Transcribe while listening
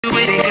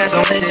Waiting 'cause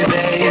I'm in it,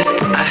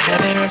 babe. I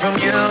haven't heard from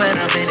you and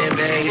I'm in it,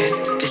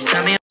 babe. Just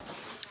tell me.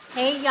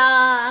 Hey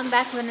y'all, I'm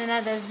back with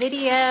another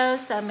video,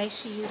 so make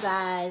sure you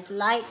guys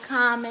like,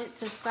 comment,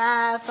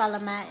 subscribe, follow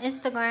my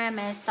Instagram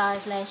at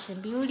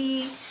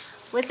Stars-Beauty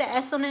with the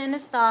S on the end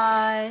of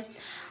stars.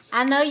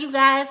 I know you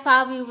guys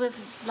probably was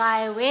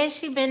like, where's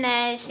she been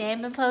at? She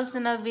ain't been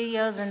posting no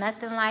videos or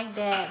nothing like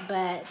that,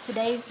 but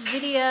today's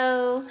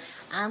video,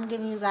 I'm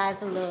giving you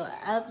guys a little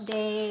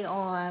update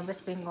on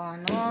what's been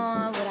going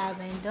on, what I've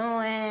been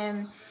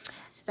doing,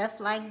 stuff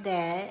like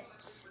that.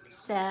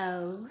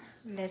 So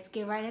let's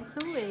get right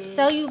into it.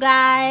 So you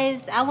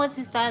guys, I want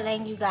to start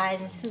letting you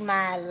guys into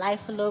my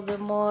life a little bit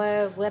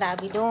more, what I'll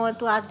be doing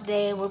throughout the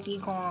day, what be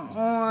going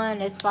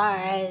on as far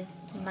as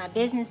my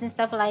business and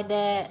stuff like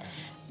that.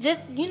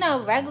 Just, you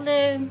know,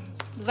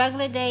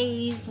 regular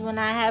days when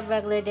I have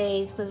regular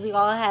days, because we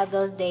all have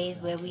those days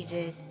where we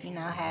just, you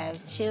know,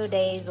 have chill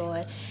days,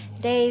 or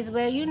days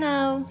where, you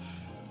know,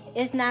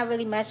 it's not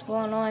really much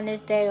going on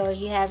this day, or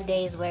you have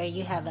days where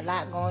you have a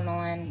lot going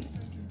on.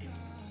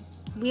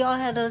 We all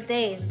have those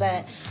days,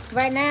 but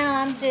right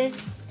now I'm just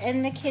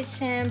in the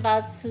kitchen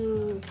about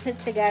to put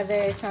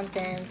together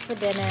something for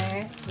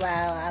dinner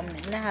while I'm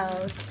in the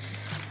house.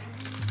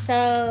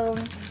 So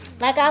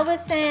like I was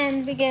saying in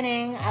the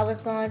beginning, I was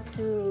going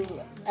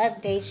to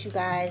update you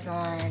guys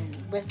on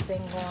what's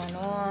been going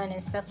on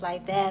and stuff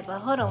like that, but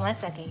hold on one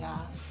second, y'all.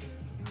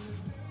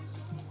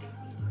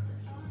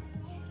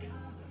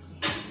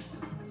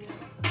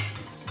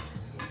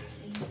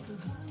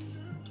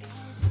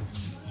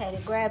 Had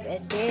to grab a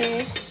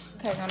dish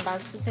because I'm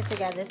about to put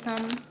together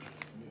some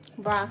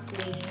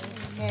broccoli,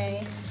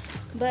 okay?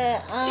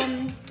 But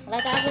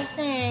like I was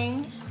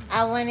saying,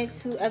 I wanted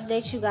to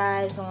update you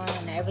guys on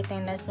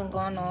everything that's been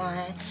going on.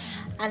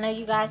 I know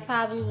you guys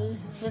probably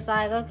was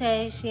like,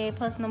 okay, she ain't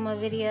posting no more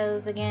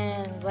videos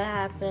again, what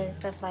happened,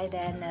 stuff like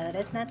that. No,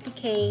 that's not the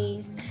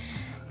case.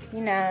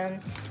 You know,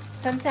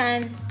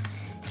 sometimes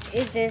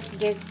it just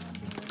gets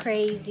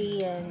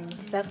crazy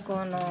and stuff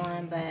going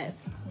on, but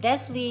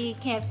definitely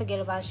can't forget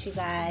about you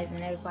guys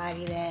and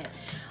everybody that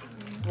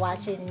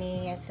watches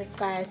me and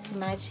subscribes to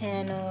my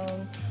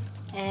channel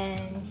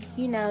and,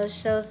 you know,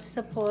 shows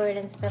support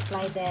and stuff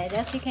like that.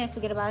 Definitely can't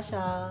forget about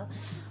y'all.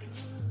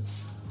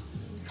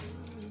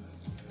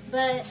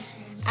 But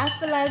I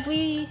feel like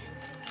we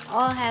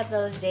all have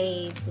those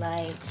days,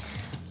 like,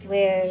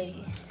 where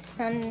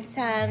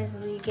sometimes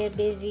we get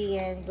busy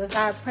and with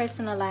our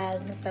personal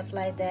lives and stuff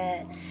like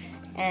that,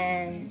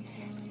 and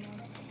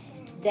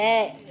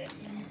that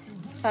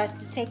starts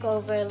to take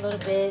over a little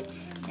bit,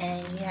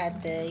 and you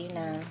have to, you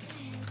know,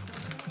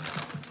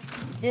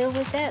 deal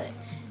with that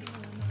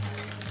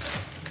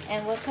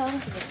and what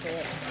comes with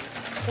it.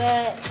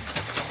 But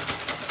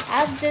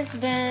I've just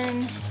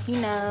been, you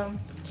know,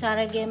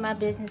 trying to get my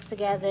business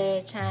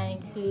together,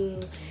 trying to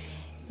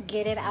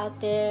get it out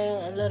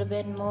there a little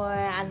bit more.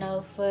 I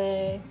know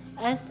for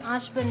us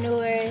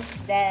entrepreneurs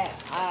that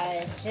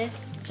are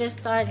just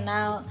starting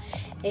out,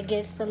 it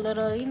gets a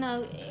little, you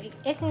know,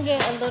 it can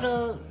get a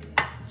little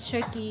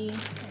tricky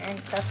and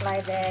stuff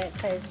like that,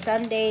 because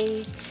some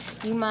days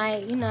you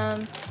might, you know,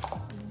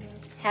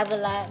 have a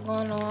lot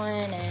going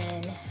on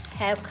and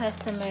have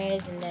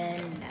customers, and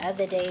then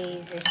other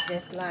days it's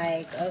just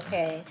like,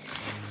 okay,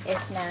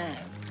 it's not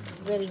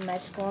really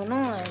much going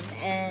on.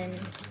 And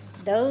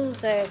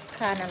those are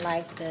kind of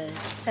like the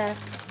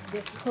tough,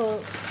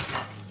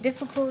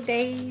 difficult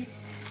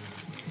days,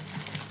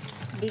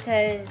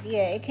 because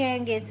yeah, it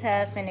can get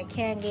tough and it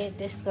can get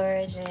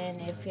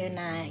discouraging if you're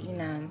not, you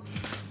know,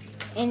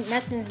 and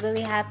nothing's really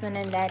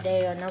happening that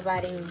day, or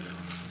nobody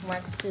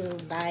wants to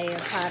buy your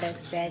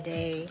products that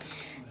day,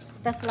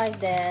 stuff like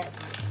that.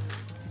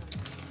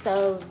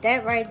 So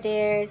that right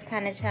there is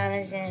kind of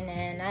challenging,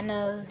 and I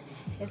know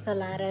it's a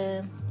lot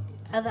of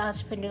other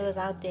entrepreneurs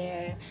out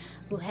there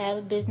who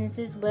have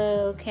businesses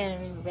well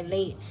can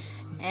relate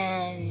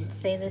and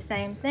say the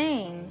same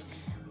thing.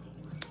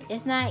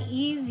 It's not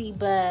easy,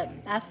 but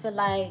I feel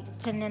like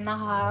putting in the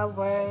hard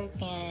work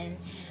and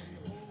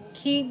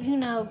keep, you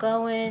know,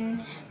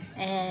 going,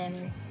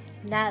 and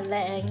not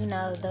letting, you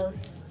know, those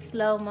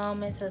slow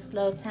moments or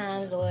slow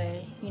times, or,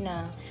 you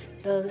know,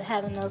 those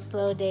having those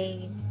slow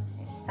days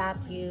stop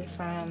you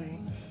from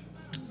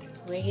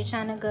where you're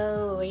trying to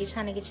go, or where you're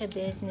trying to get your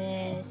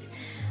business.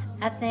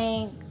 I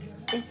think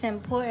it's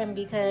important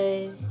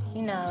because,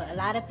 you know, a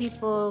lot of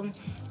people,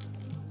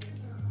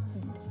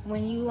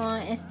 when you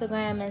on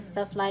Instagram and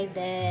stuff like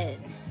that,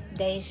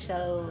 they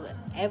show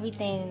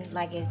everything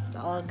like it's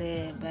all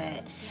good,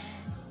 but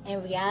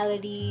in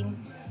reality,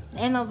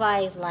 ain't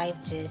nobody's life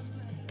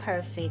just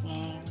perfect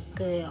and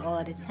good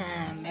all the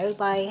time.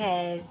 Everybody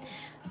has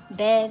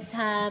bad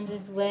times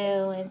as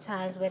well, and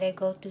times where they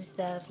go through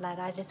stuff. Like,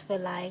 I just feel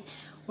like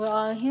we're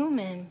all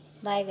human.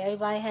 Like,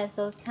 everybody has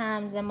those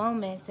times and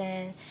moments,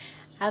 and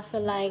I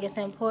feel like it's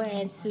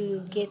important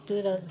to get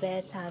through those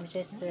bad times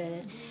just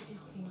to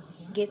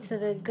get to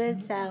the good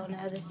side on the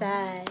other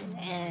side.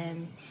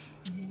 And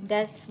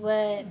that's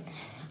what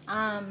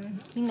I'm,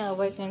 you know,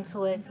 working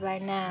towards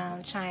right now.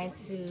 I'm trying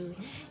to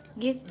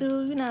get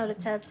through, you know, the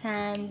tough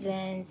times,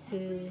 and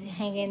to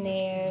hang in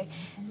there,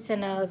 to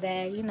know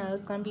that, you know,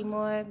 it's going to be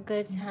more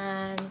good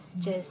times.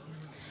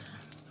 Just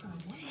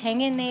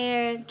hang in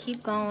there,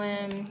 keep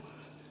going.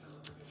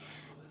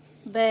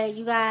 But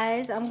you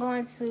guys, I'm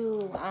going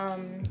to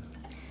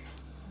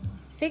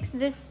fix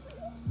this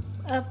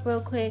up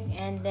real quick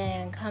and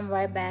then come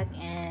right back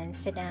and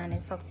sit down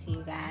and talk to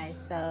you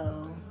guys.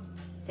 So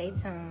stay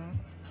tuned.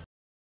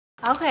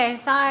 Okay,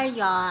 sorry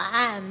y'all,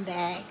 I am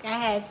back. I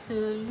had to,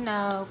 you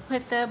know,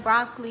 put the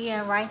broccoli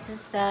and rice and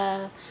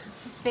stuff,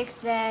 fix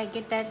that,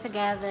 get that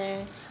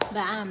together.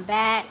 But I'm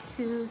back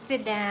to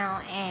sit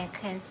down and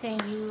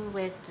continue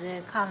with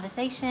the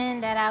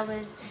conversation that I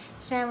was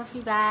sharing with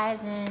you guys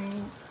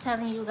and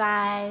telling you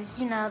guys,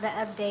 you know, the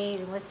update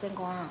and what's been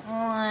going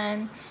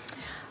on.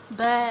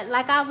 But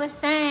like I was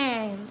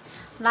saying,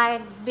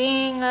 like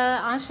being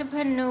an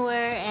entrepreneur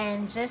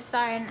and just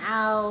starting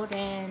out,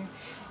 and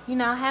you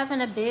know,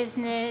 having a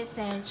business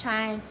and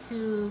trying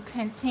to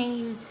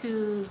continue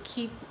to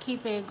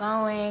keep it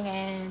going,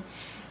 and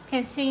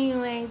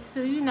continuing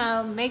to, you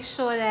know, make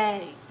sure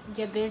that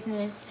your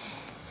business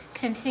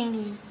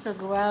continues to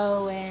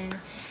grow and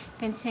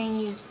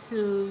continues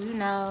to, you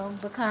know,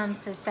 become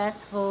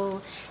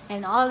successful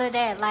and all of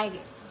that. Like,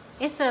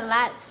 it's a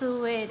lot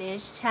to it.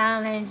 It's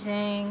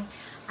challenging.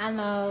 I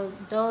know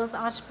those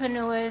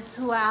entrepreneurs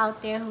who are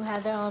out there who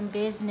have their own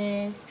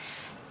business,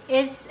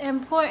 it's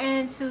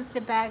important to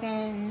sit back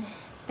and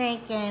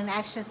think and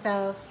ask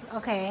yourself,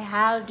 okay,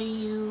 how do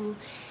you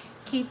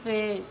keep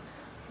it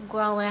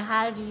growing?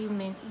 How do you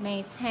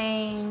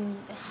maintain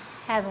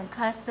having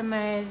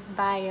customers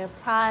buy your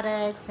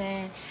products?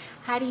 And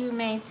how do you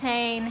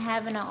maintain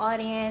having an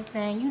audience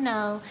and, you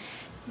know,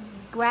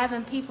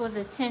 grabbing people's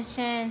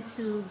attention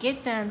to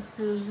get them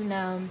to, you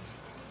know,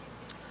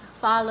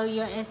 follow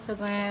your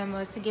Instagram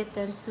or to get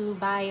them to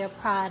buy your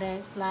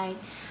products? Like,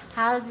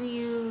 how do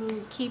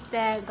you keep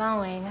that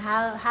going?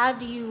 How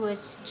do you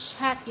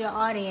attract your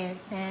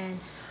audience and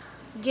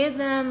give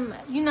them,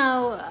 you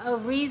know, a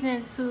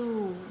reason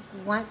to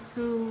want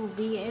to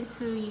be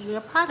into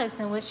your products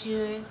and what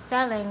you're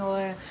selling,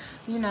 or,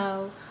 you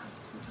know,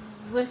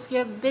 with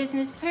your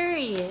business,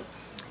 period.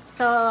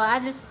 So I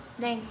just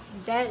think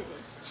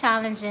that's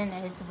challenging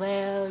as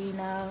well, you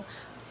know.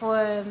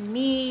 For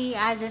me,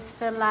 I just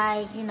feel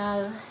like, you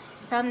know,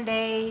 some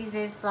days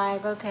it's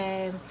like,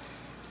 okay,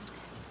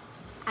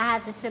 I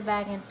have to sit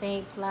back and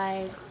think,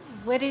 like,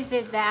 what is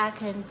it that I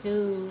can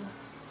do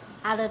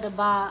out of the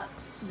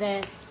box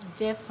that's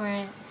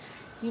different,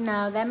 you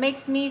know, that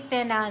makes me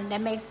stand out and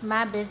that makes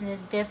my business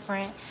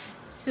different,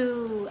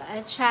 to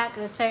attract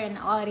a certain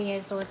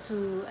audience or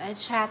to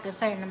attract a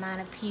certain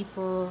amount of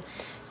people,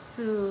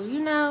 to,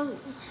 you know,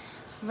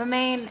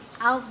 remain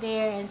out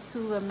there and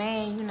to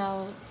remain, you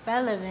know,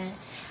 relevant.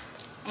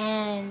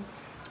 And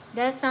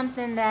that's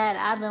something that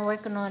I've been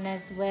working on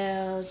as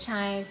well,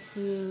 trying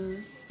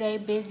to stay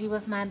busy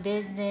with my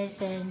business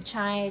and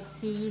trying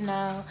to, you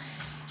know,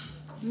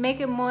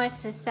 make it more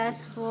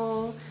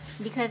successful,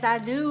 because I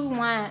do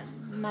want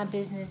my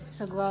business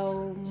to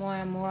grow more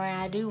and more.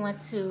 I do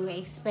want to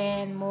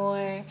expand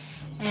more,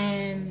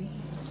 and,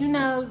 you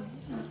know,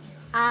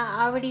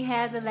 I already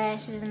have the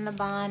lashes and the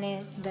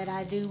bonnets, but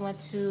I do want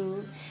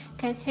to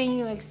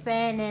continue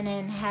expanding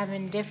and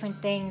having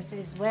different things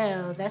as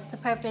well. That's the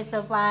purpose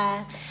of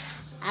why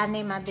I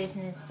named my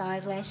business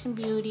Stars Lash and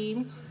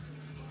Beauty.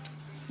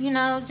 You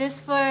know,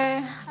 just for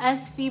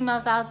us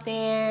females out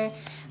there,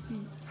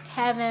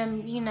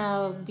 having, you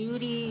know,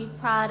 beauty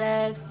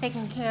products,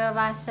 taking care of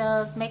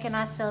ourselves, making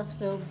ourselves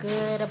feel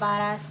good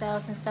about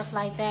ourselves and stuff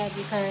like that.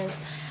 Because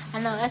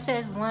I know us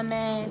as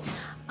women,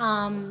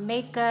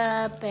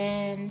 makeup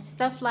and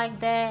stuff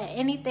like that,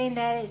 anything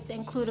that is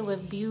included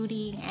with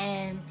beauty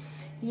and,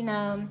 you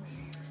know,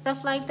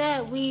 stuff like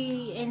that,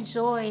 we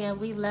enjoy and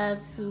we love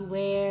to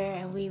wear,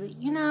 and we,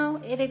 you know,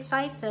 it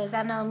excites us.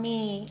 I know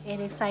me, it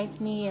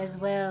excites me as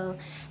well.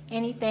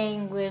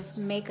 Anything with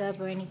makeup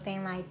or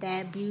anything like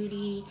that,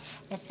 beauty,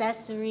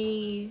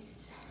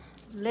 accessories,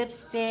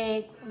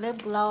 lipstick,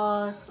 lip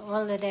gloss,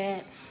 all of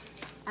that.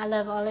 I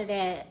love all of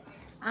that.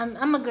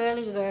 I'm a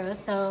girly girl,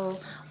 so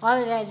all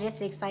of that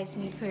just excites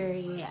me,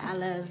 period. I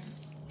love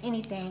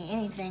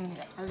anything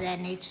of that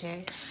nature.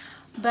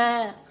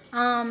 But,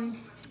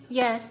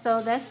 yes,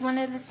 so that's one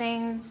of the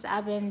things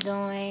I've been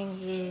doing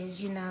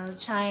is, you know,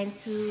 trying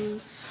to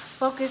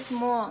focus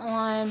more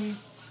on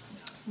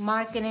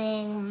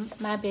marketing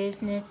my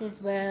business as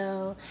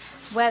well,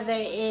 whether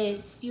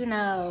it's, you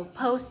know,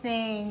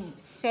 posting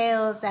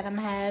sales that I'm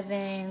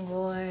having,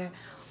 or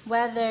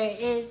whether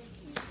it's,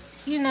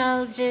 you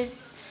know,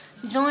 just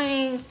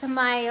joining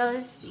somebody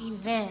else's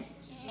event.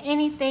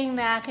 Anything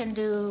that I can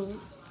do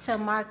to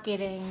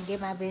market and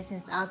get my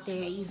business out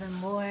there even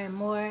more and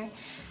more.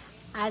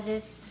 I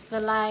just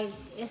feel like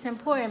it's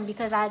important,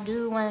 because I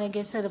do want to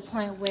get to the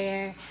point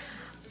where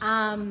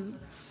I'm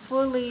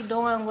fully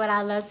doing what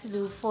I love to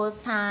do full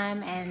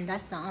time, and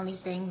that's the only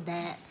thing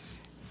that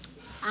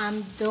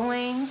I'm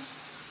doing.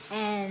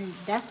 And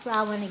that's where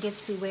I want to get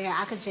to, where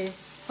I could just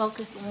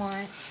focus on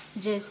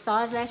just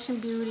Stars Lash and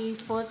Beauty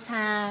full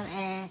time,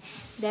 and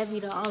that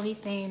be the only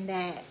thing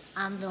that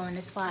I'm doing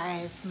as far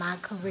as my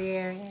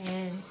career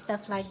and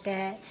stuff like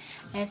that,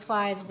 as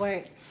far as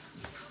work.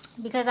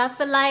 Because I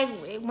feel like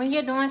when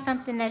you're doing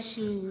something that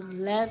you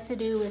love to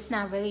do, it's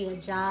not really a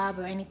job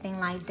or anything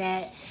like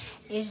that.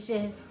 It's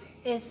just,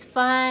 it's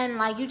fun.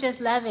 Like, you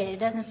just love it. It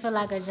doesn't feel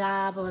like a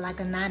job or like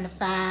a 9 to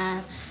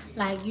 5.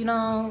 Like, you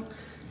don't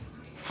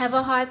have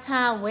a hard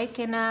time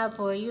waking up,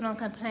 or you don't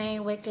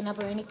complain waking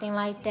up or anything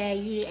like that.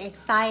 You're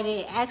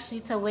excited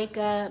actually to wake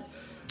up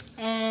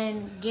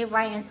and get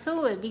right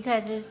into it,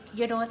 because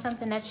you're doing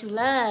something that you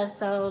love.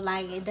 So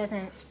like, it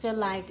doesn't feel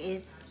like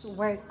it's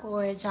work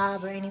or a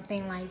job or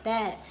anything like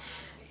that.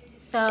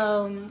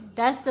 So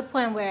that's the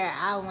point where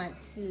I want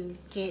to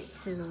get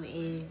to,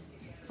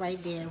 is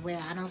right there, where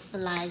I don't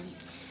feel like,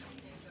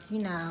 you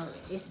know,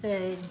 it's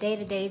a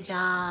day-to-day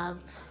job.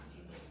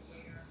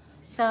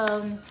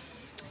 So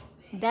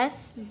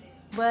that's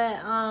what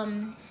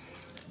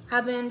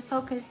I've been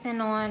focusing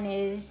on,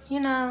 is, you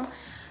know,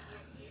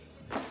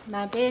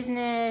 my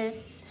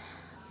business,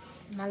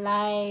 my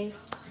life,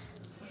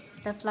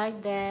 stuff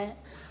like that.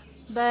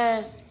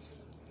 But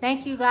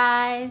thank you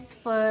guys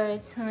for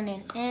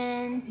tuning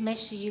in. Make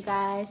sure you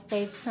guys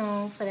stay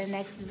tuned for the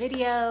next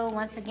video.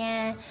 Once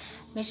again,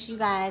 make sure you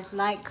guys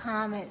like,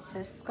 comment,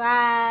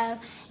 subscribe,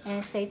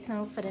 and stay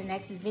tuned for the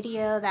next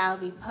video that I'll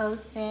be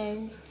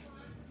posting.